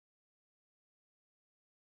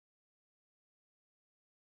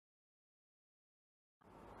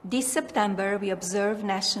This September, we observe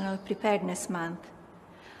National Preparedness Month.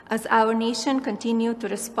 As our nation continues to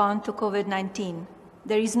respond to COVID-19,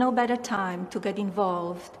 there is no better time to get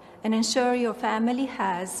involved and ensure your family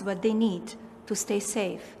has what they need to stay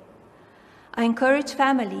safe. I encourage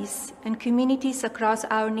families and communities across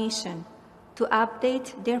our nation to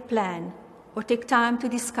update their plan or take time to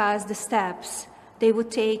discuss the steps they would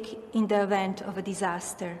take in the event of a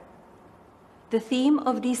disaster. The theme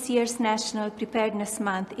of this year's National Preparedness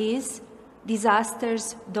Month is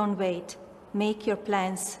Disasters Don't Wait, Make Your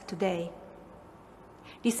Plans Today.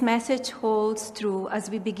 This message holds true as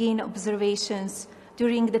we begin observations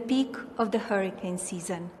during the peak of the hurricane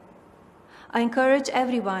season. I encourage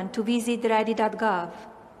everyone to visit ready.gov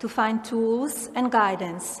to find tools and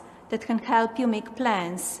guidance that can help you make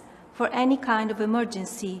plans for any kind of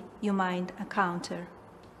emergency you might encounter.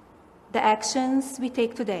 The actions we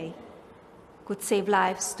take today could save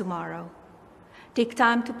lives tomorrow. Take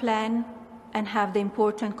time to plan and have the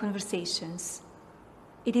important conversations.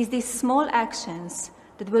 It is these small actions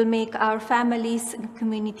that will make our families and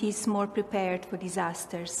communities more prepared for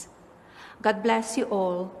disasters. God bless you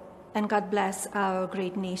all, and God bless our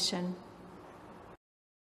great nation.